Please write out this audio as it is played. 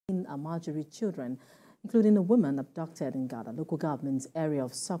Almajiri children, including a woman abducted in Gada, local government's area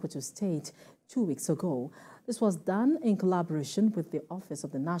of Sokoto State 2 weeks ago. This was done in collaboration with the Office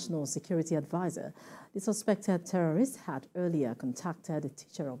of the National Security Advisor. The suspected terrorist had earlier contacted a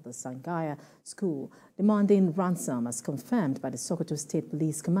teacher of the Sangaya school, demanding ransom as confirmed by the Sokoto State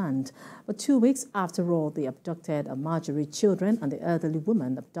Police Command. But 2 weeks after all, the abducted Almajiri children and the elderly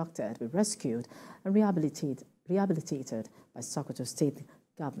woman abducted were rescued and rehabilitated by Sokoto State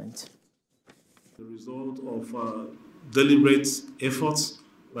government. The result of deliberate efforts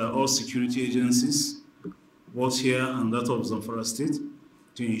by all security agencies, both here and that of Zamfara State,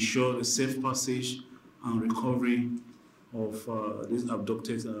 to ensure the safe passage and recovery of these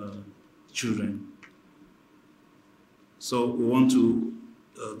abducted children. So we want to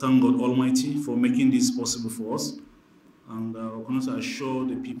thank God Almighty for making this possible for us, and we want to assure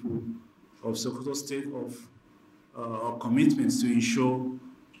the people of Sokoto State of our commitments to ensure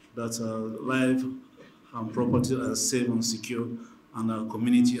that life and property are safe and secure, and our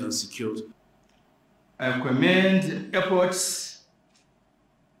community are secured. I commend the efforts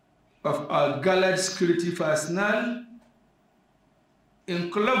of our gallant security personnel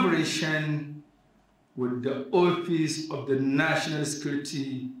in collaboration with the Office of the National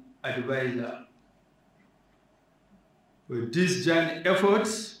Security Advisor. With these joint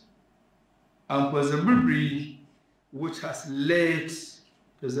efforts and for the bravery which has led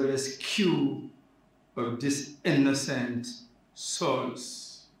to the rescue of these innocent souls.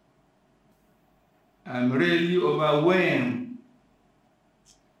 I'm really overwhelmed,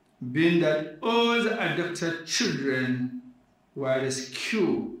 being that all the abducted children were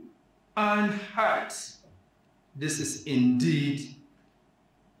rescued and hurt. This is indeed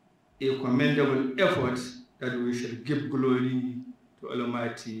a commendable effort that we should give glory to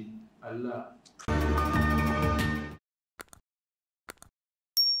Almighty Allah.